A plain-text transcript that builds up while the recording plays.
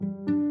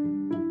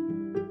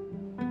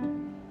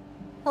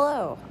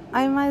Hello,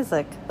 I'm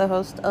Isaac, the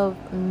host of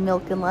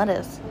Milk and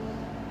Lettuce.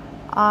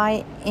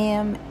 I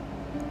am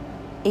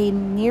a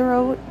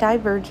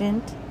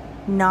neurodivergent,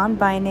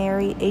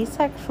 non-binary,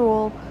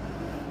 asexual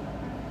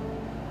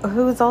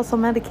who is also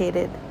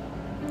medicated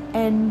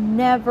and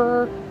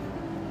never,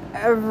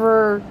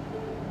 ever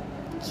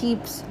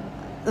keeps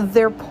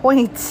their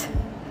points.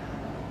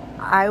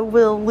 I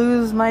will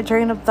lose my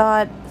train of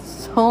thought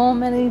so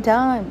many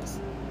times,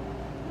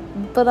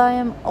 but I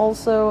am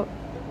also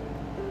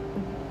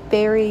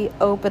very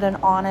open and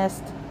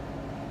honest,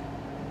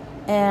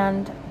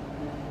 and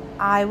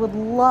I would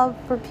love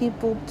for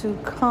people to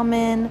come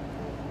in,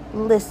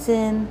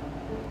 listen,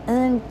 and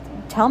then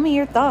tell me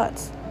your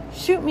thoughts.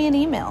 Shoot me an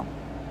email,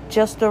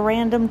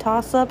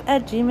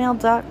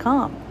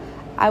 justarandomtossup@gmail.com.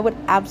 I would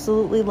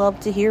absolutely love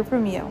to hear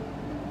from you.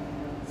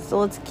 So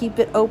let's keep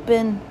it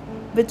open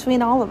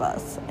between all of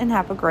us and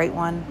have a great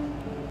one.